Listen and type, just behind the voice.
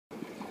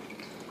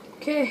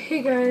Okay,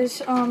 hey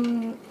guys,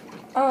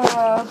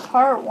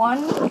 part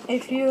one.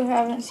 If you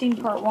haven't seen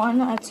part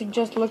one, I'd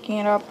suggest looking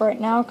it up right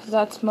now because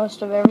that's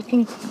most of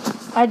everything.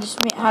 I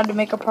just had to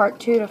make a part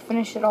two to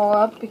finish it all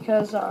up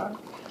because our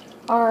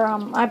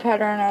iPad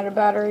ran out of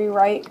battery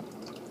right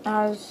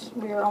as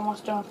we were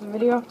almost done with the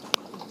video.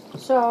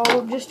 So,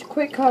 just a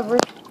quick cover.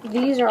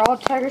 These are all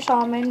tiger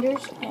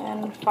salamanders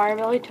and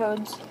fire-belly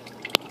toads.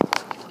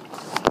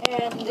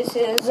 And this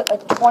is a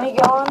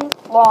 20-gallon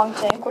long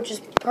tank, which is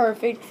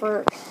perfect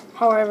for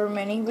however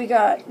many. We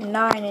got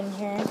 9 in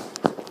here.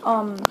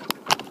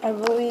 I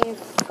believe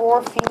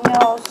 4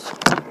 females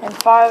and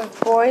 5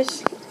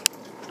 boys.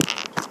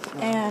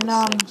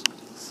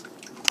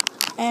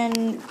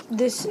 And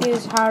this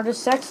is how to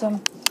sex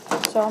them.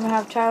 So I'm gonna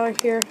have Tyler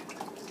here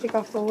take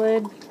off the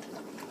lid.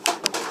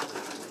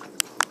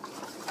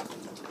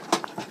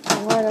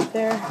 Right up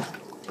there.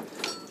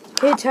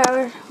 Hey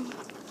Tyler.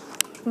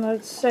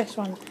 Let's sex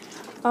one.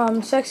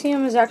 Sexing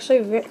him is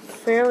actually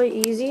fairly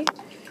easy.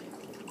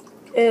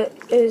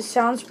 It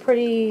sounds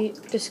pretty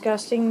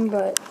disgusting,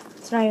 but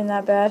it's not even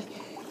that bad.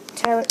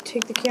 Tyler,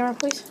 take the camera,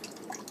 please.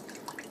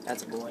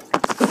 That's a boy.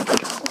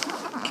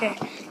 Okay,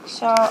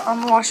 so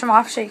I'm gonna wash him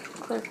off so you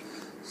can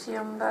see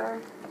him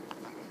better.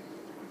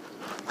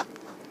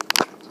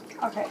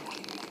 Okay.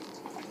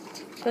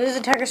 So this is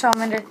a tiger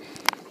salamander.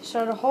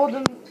 So to hold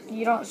him,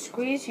 you don't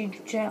squeeze, you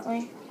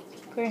gently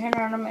put your hand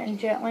around him and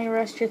gently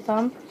rest your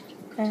thumb,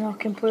 and he'll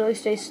completely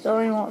stay still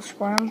and he won't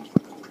squirm.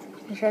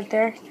 It's right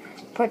there.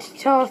 But to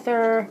tell if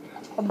they're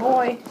a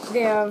boy,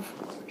 they have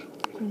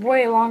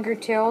way longer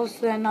tails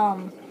than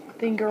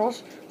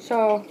girls.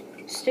 So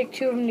stick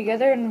 2 of them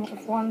together, and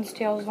if one's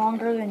tail is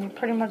longer, then you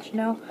pretty much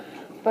know.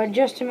 But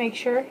just to make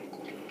sure,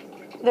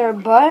 their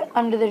butt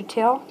under their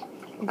tail,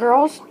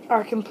 girls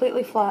are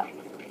completely flat.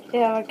 They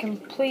have a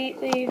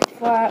completely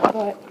flat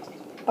butt.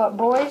 But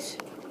boys,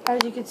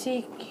 as you can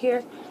see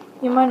here,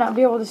 you might not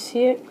be able to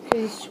see it because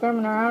he's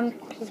squirming around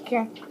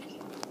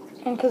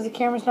because the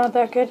camera's not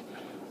that good.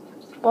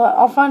 But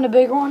I'll find a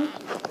big one.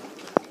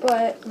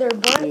 But their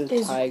butt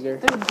is really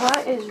big. Their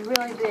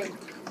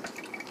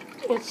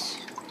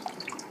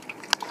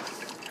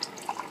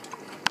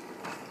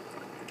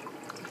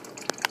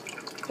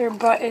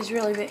butt is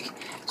really big.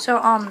 So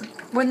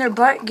when their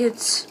butt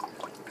gets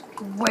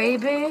way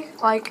big,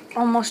 like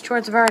almost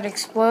towards where it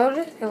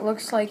exploded, it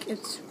looks like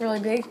it's really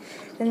big,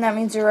 then that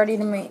means they're ready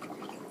to mate.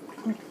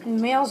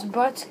 Males'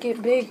 butts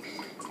get big.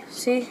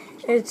 See,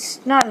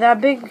 it's not that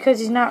big because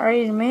he's not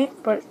ready to mate,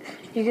 but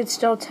you can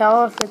still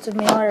tell if it's a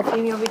male or a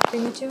female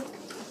between the two.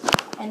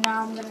 And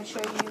now I'm going to show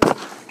you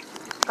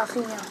a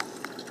female.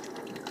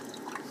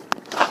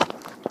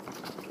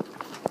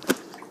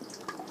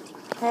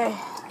 Hey,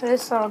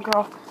 this little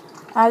girl,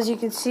 as you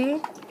can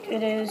see,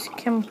 it is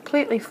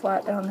completely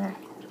flat down there.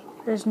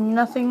 There's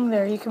nothing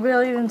there. You can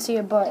barely even see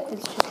a butt.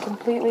 It's just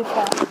completely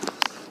flat.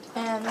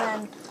 And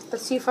then,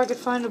 let's see if I could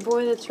find a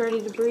boy that's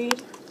ready to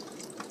breed.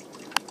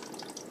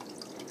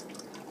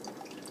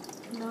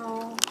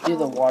 No. Who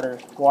the water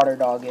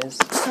dog is.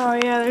 Oh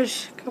yeah,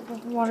 there's a couple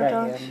of water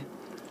dogs. Him.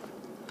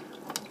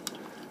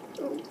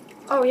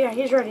 Oh yeah,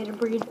 he's ready to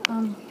breed.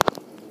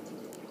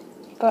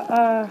 But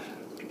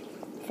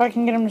if I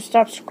can get him to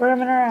stop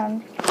squirming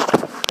around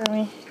for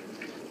me.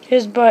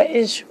 His butt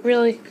is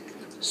really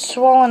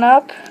swollen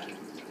up,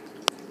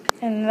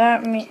 and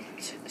that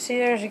means, see,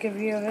 there's a good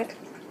view of it.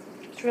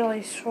 It's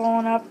really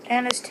swollen up,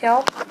 and his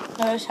tail.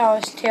 Notice how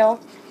his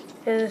tail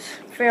is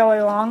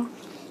fairly long.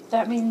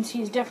 That means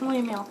he's definitely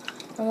a male.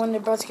 And when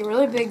their butts get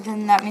really big,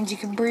 then that means you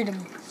can breed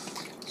them.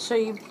 So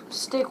you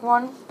stick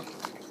one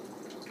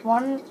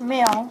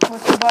male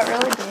with the butt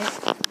really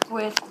big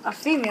with a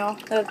female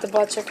that the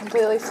butts are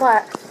completely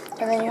flat,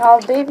 and then you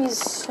have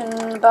babies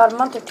in about a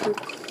month or 2.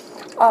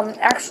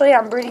 Actually,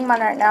 I'm breeding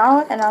mine right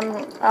now, and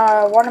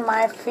one of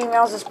my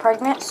females is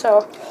pregnant,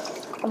 so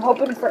I'm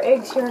hoping for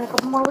eggs here in a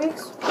couple more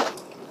weeks.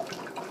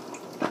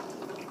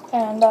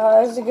 And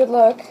this is a good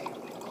look.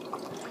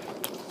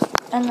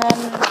 And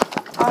then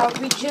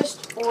we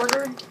just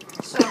ordered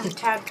some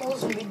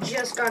tadpoles, and we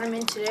just got them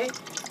in today.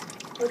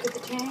 Look at the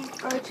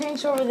tank. Our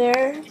tank's over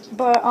there,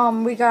 but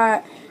we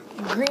got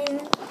green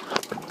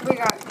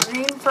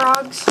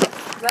frogs,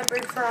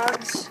 leopard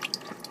frogs,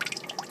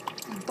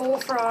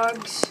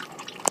 bullfrogs,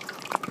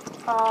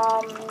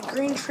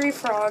 green tree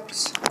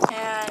frogs,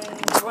 and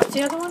what's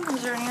the other one?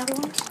 Is there any other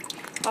ones?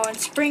 Oh, and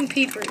spring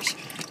peepers.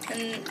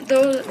 And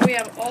those, we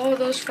have all of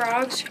those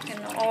frogs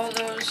and all of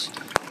those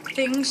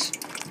things,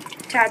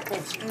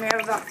 tadpoles, and we have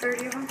about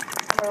 30 of them.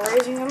 And we're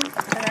raising them,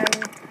 and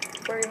then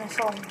we're gonna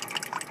sell them.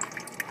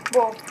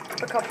 Well,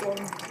 a couple of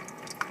them.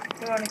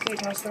 We want to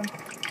keep most of them.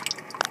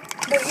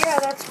 But yeah,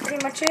 that's pretty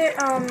much it. A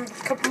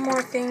couple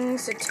more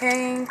things. The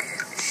tank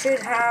should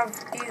have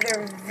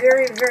either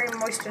very, very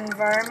moist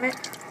environment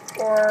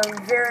or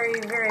very,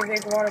 very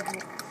big water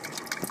pool.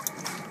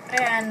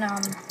 And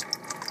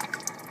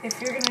if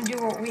you're going to do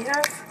what we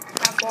have,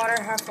 half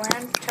water, half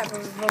land, type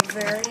of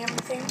vivarium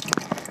thing,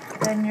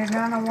 then you're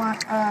going to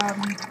want a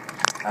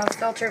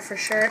filter for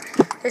sure.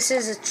 This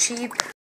is a cheap